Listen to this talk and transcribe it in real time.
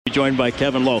Joined by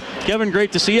Kevin Lowe. Kevin,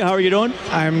 great to see you. How are you doing?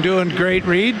 I'm doing great,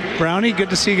 Reed. Brownie,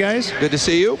 good to see you guys. Good to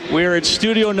see you. We're at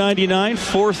Studio 99,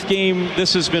 fourth game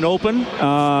this has been open.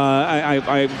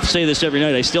 I say this every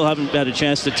night. I still haven't had a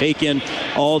chance to take in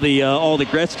all the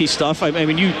Gretzky stuff. I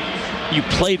mean, you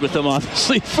played with them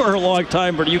obviously for a long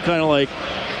time, but are you kind of like,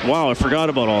 wow, I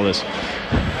forgot about all this?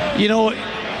 You know,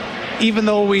 even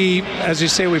though we, as you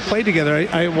say, we played together,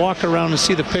 I walk around and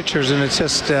see the pictures, and it's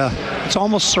just, it's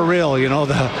almost surreal, you know.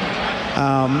 And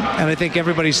I think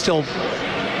everybody's still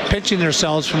pinching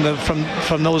themselves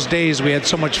from those days. We had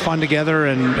so much fun together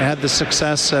and had the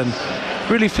success, and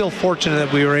really feel fortunate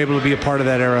that we were able to be a part of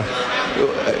that era.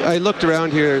 I looked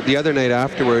around here the other night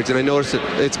afterwards, and I noticed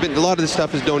that it's been, a lot of this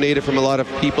stuff is donated from a lot of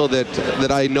people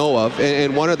that I know of,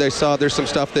 and one of them I saw there's some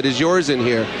stuff that is yours in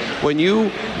here. When you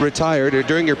retired or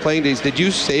during your playing days, did you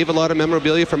save a lot of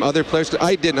memorabilia from other players?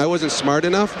 I didn't. I wasn't smart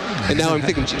enough, and now I'm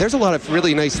thinking there's a lot of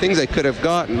really nice things I could have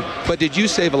gotten. But did you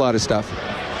save a lot of stuff?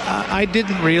 I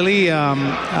didn't really,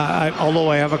 although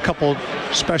I have a couple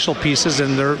special pieces,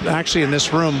 and they're actually in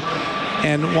this room.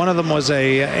 And one of them was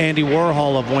a Andy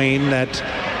Warhol of Wayne that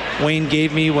Wayne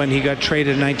gave me when he got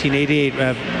traded in 1988,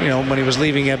 you know, when he was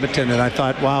leaving Edmonton. And I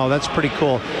thought, wow, that's pretty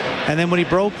cool. And then when he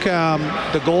broke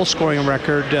the goal scoring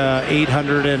record,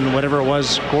 800 and whatever it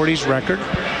was, Gordy's record,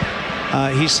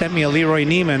 he sent me a Leroy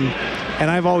Neiman. And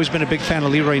I've always been a big fan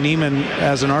of Leroy Neiman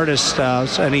as an artist.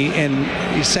 And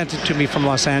he sent it to me from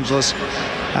Los Angeles,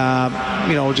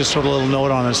 you know, just with a little note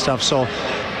on it and stuff. So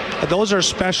those are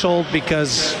special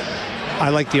because I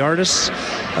like the artists,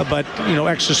 but, you know,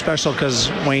 extra special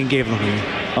because Wayne gave them to me.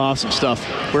 Awesome stuff.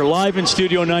 We're live in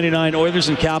Studio 99. Oilers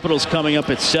and Capitals coming up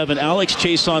at 7. Alex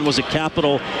Chiasson was a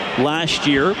Capital last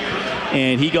year,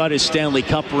 and he got his Stanley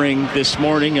Cup ring this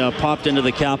morning. Popped into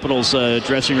the Capitals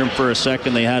dressing room for a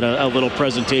second. They had a little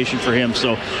presentation for him,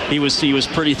 so he was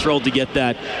pretty thrilled to get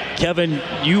that. Kevin,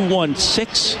 you won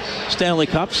 6 Stanley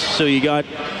Cups, so you got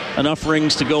enough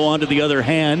rings to go on to the other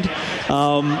hand.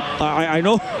 I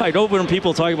know when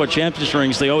people talk about championship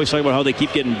rings, they always talk about how they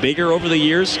keep getting bigger over the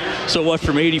years. So what,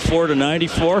 from 84 to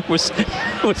 94? Was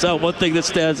that one thing that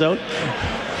stands out?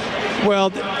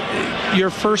 Well, your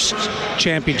first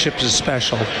championship is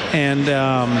special. And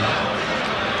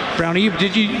Brownie,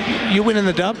 did you win in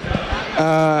the dub?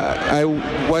 I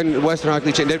won Western Hockey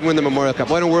League, didn't win the Memorial Cup,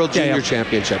 won a World Junior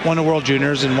Championship. Won the World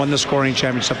Juniors and won the scoring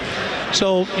championship.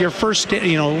 So your first,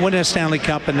 you know, win a Stanley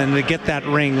Cup and then to get that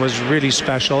ring was really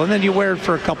special. And then you wear it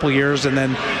for a couple years, and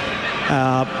then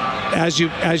as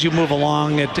you move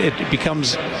along, it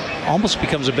almost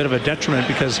becomes a bit of a detriment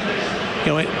because, you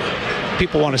know,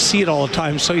 people want to see it all the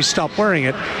time, so you stop wearing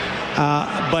it.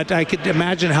 But I could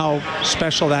imagine how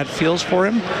special that feels for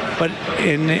him. But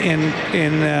in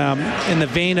the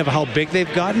vein of how big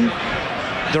they've gotten,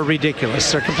 they're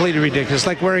ridiculous. They're completely ridiculous.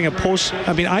 Like wearing a post.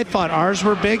 I mean, I thought ours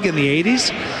were big in the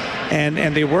 80s,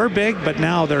 and they were big, but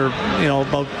now they're, you know,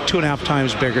 about 2.5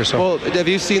 times bigger. So. Well, have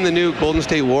you seen the new Golden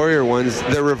State Warrior ones?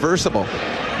 They're reversible.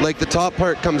 Like the top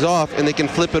part comes off and they can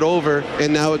flip it over,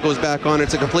 and now it goes back on.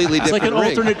 It's a completely different ring. It's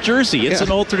like an alternate jersey. It's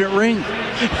an alternate ring.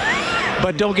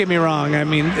 But don't get me wrong. I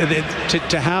mean,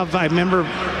 to have, I remember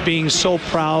being so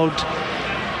proud.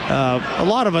 A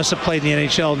lot of us that played in the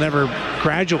NHL never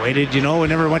graduated, you know, we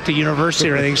never went to university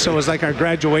or anything. So it was like our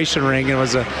graduation ring. It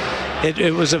was a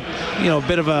you know,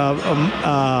 bit of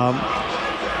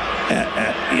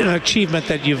you know, achievement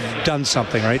that you've done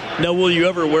something, right? Now, will you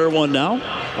ever wear one now,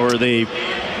 or are they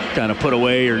kind of put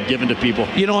away or given to people?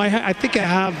 You know, I think I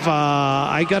have,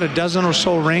 I got a dozen or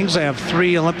so rings. I have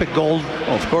 3 Olympic gold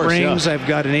rings. Yeah. I've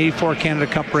got an 84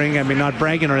 Canada Cup ring. I mean, not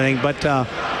bragging or anything, but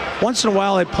once in a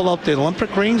while I pull out the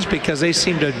Olympic rings because they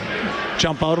seem to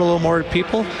jump out a little more at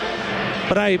people.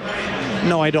 But I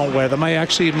don't wear them. My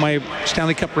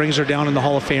Stanley Cup rings are down in the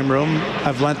Hall of Fame room.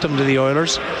 I've lent them to the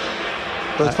Oilers.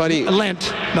 Well, it's funny.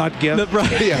 Lent, not give.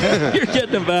 Right. Yeah. You're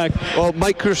getting them back. Well,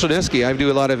 Mike Krushelnyski, I do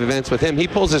a lot of events with him. He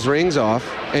pulls his rings off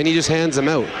and he just hands them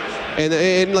out.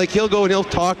 And like he'll go and he'll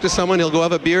talk to someone, he'll go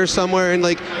have a beer somewhere, and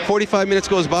like 45 minutes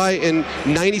goes by and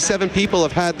 97 people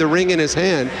have had the ring in his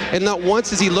hand, and not once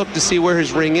has he looked to see where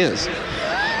his ring is.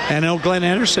 And I know Glenn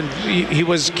Anderson, he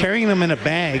was carrying them in a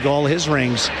bag, all his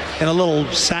rings, in a little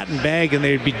satin bag, and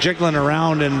they'd be jiggling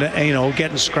around and, you know,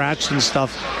 getting scratched and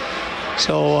stuff.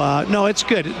 So, no, it's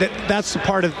good. That's the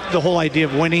part of the whole idea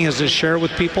of winning, is to share it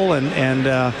with people, and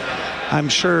I'm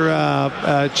sure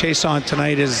Chiasson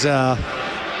tonight is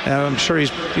I'm sure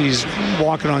he's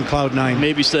walking on cloud 9.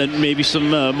 Maybe some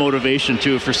motivation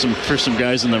too for some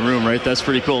guys in the room, right? That's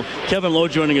pretty cool. Kevin Lowe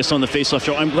joining us on the Face-Off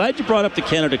Show. I'm glad you brought up the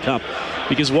Canada Cup,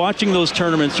 because watching those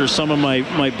tournaments are some of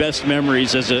my best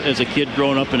memories as a kid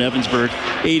growing up in Evansburg.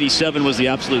 87 was the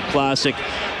absolute classic,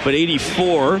 but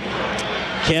 84,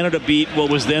 Canada beat what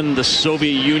was then the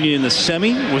Soviet Union in the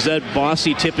semi. Was that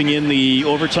Bossy tipping in the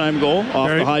overtime goal off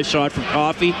the high shot from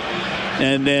Coffey?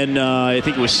 And then I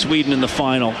think it was Sweden in the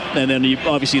final. And then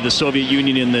obviously the Soviet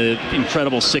Union in the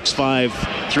incredible 6-5,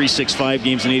 3-6-5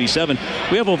 games in 87.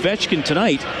 We have Ovechkin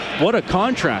tonight. What a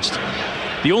contrast.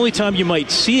 The only time you might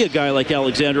see a guy like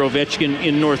Alexander Ovechkin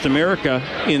in North America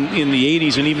in the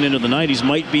 80s and even into the 90s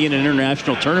might be in an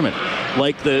international tournament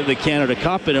like the Canada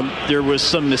Cup. And there was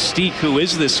some mystique. Who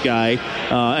is this guy?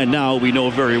 And now we know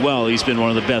very well he's been one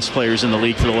of the best players in the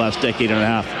league for the last decade and a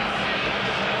half.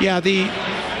 Yeah,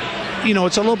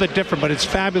 it's a little bit different, but it's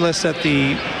fabulous that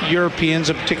the Europeans,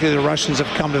 and particularly the Russians, have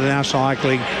come to the National Hockey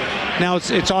League. Now,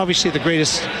 it's obviously the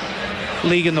greatest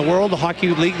league in the world, the hockey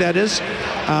league, that is.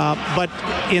 But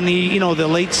in the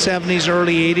late 70s,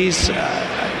 early 80s,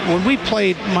 when we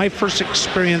played, my first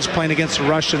experience playing against the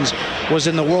Russians was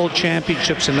in the World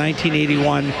Championships in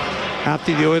 1981.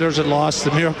 After the Oilers had lost,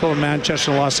 the Miracle in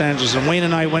Manchester and Los Angeles, and Wayne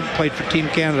and I went and played for Team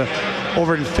Canada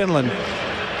over in Finland.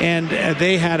 And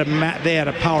they had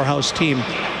a powerhouse team,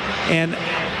 and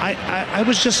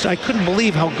I couldn't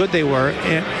believe how good they were.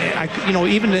 And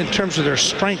even in terms of their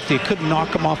strength, you couldn't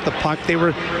knock them off the puck. They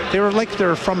were like they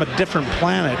were from a different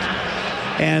planet.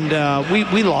 And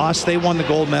we lost. They won the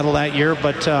gold medal that year.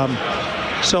 But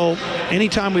so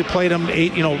anytime we played them,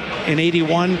 in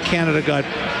 81, Canada got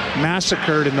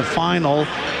massacred in the final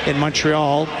in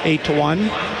Montreal, 8-1,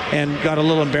 and got a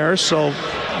little embarrassed. So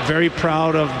very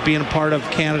proud of being a part of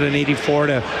Canada in 84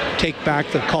 to take back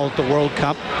call it the World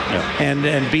Cup,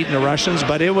 and beating the Russians.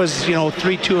 But it was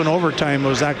 3-2 in overtime. It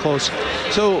was that close.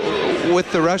 So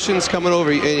with the Russians coming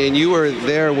over, and you were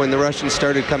there when the Russians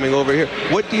started coming over here,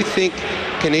 what do you think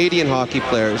Canadian hockey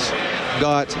players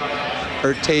got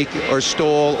or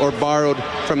stole or borrowed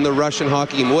from the Russian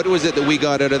hockey game? What was it that we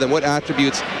got out of them? What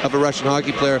attributes of a Russian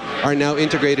hockey player are now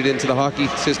integrated into the hockey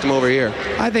system over here?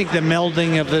 I think the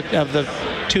melding of the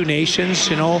two nations.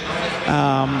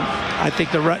 I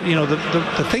think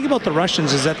the thing about the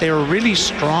Russians is that they were really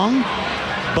strong,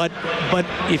 but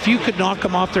if you could knock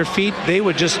them off their feet, they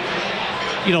would just,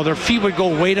 their feet would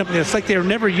go way up. It's like they were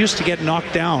never used to get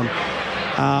knocked down.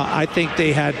 I think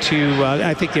they had to.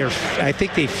 I think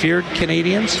they feared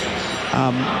Canadians.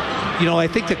 I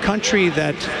think the country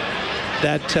that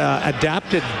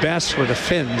adapted best were the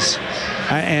Finns,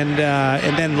 and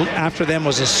then after them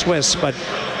was the Swiss. But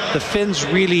the Finns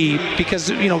really, because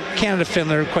Canada,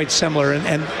 Finland are quite similar,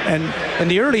 and in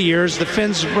the early years the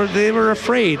Finns were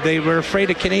afraid. They were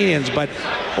afraid of Canadians. But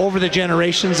over the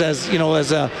generations, as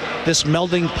this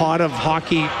melding pot of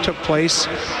hockey took place,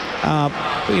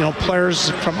 players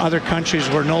from other countries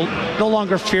were no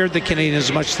longer feared the Canadians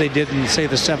as much as they did in, say,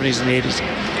 the 70s and the 80s.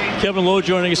 Kevin Lowe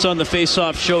joining us on the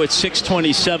Face-Off Show at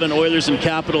 6:27. Oilers and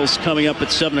Capitals coming up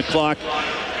at 7 o'clock.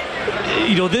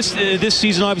 This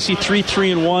season, obviously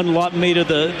 3-3-1, a lot made of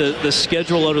the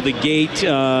schedule out of the gate.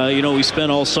 We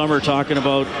spent all summer talking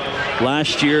about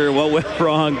last year, what went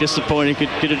wrong, disappointing,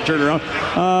 could it turn around?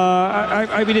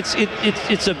 I mean,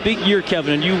 it's a big year,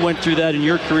 Kevin, and you went through that in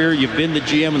your career. You've been the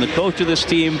GM and the coach of this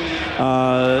team,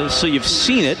 so you've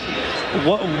seen it.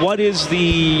 What is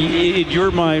in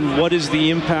your mind, what is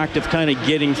the impact of kind of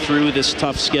getting through this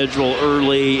tough schedule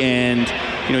early? And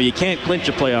you can't clinch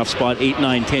a playoff spot 8,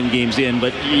 9, 10 games in,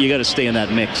 but you got to stay in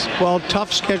that mix. Well,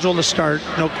 tough schedule to start,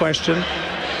 no question.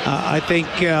 I think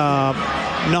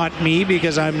not me,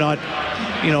 because I'm not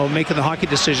making the hockey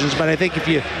decisions, but I think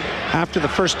after the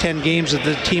first 10 games that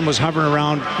the team was hovering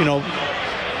around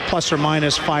plus or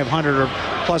minus 500 or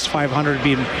plus 500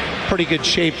 being pretty good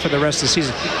shape for the rest of the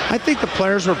season. I think the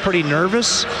players were pretty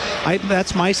nervous.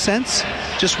 That's my sense.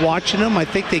 Just watching them, I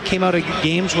think they came out of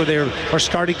games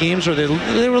started games where they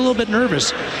were a little bit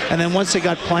nervous. And then once they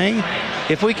got playing,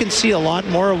 if we can see a lot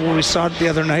more of what we saw the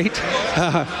other night,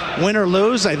 win or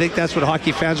lose, I think that's what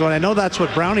hockey fans want. I know that's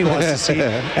what Brownie wants to see,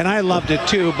 and I loved it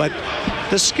too. But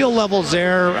the skill level's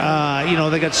there.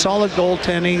 They got solid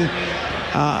goaltending.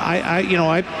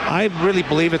 I really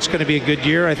believe it's going to be a good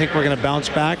year. I think we're going to bounce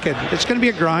back, and it's going to be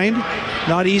a grind.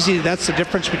 Not easy. That's the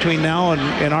difference between now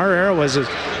and our era.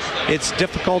 It's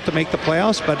difficult to make the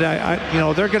playoffs, but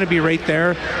they're going to be right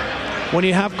there. When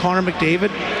you have Connor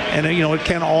McDavid, and it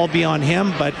can't all be on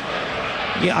him, but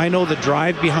yeah, I know the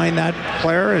drive behind that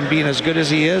player and being as good as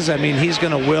he is. I mean, he's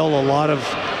going to will a lot of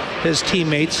his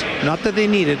teammates. Not that they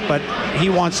need it, but he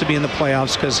wants to be in the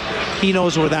playoffs because he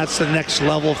knows where that's the next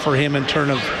level for him in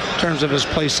terms of his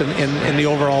place in the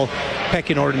overall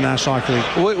pecking order in the National Hockey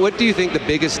League. What do you think the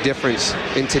biggest difference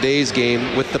in today's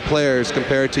game with the players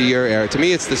compared to your era? To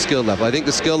me, it's the skill level. I think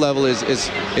the skill level is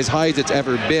as high as it's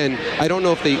ever been. I don't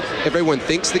know if everyone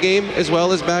thinks the game as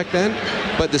well as back then,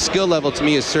 but the skill level to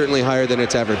me is certainly higher than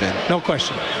it's ever been. No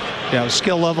question. Yeah, the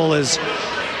skill level is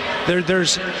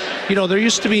there's there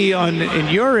used to be in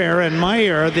your era and my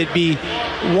era, there'd be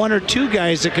one or two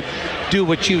guys that could do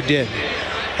what you did.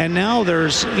 And now there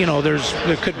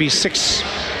could be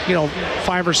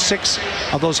 5 or 6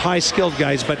 of those high skilled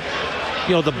guys, but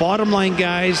the bottom line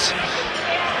guys,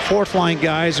 fourth line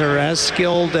guys are as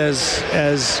skilled as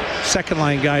second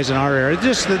line guys in our era.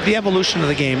 Just the evolution of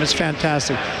the game is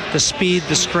fantastic. The speed,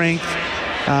 the strength,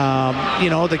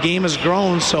 the game has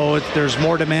grown, so there's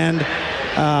more demand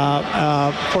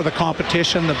for the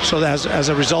competition. So as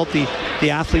a result, the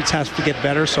athletes have to get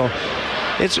better. So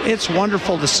it's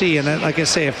wonderful to see. And like I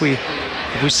say, if we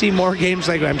see more games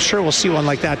like, I'm sure we'll see one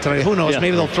like that tonight. Who knows? Yeah.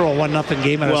 Maybe they'll throw a 1-0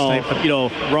 game at us tonight.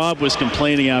 But Rob was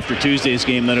complaining after Tuesday's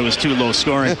game that it was too low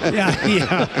scoring. yeah.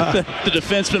 The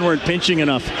defensemen weren't pinching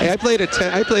enough. Hey, I played in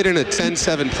a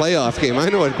 10-7 playoff game. I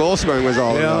know what goal scoring was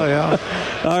all about. Yeah.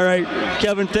 All right,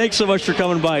 Kevin, thanks so much for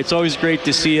coming by. It's always great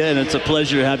to see you, and it's a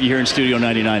pleasure to have you here in Studio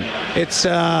 99. It's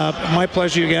my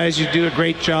pleasure, you guys. You do a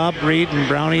great job, Reed and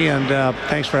Brownie, and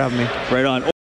thanks for having me. Right on.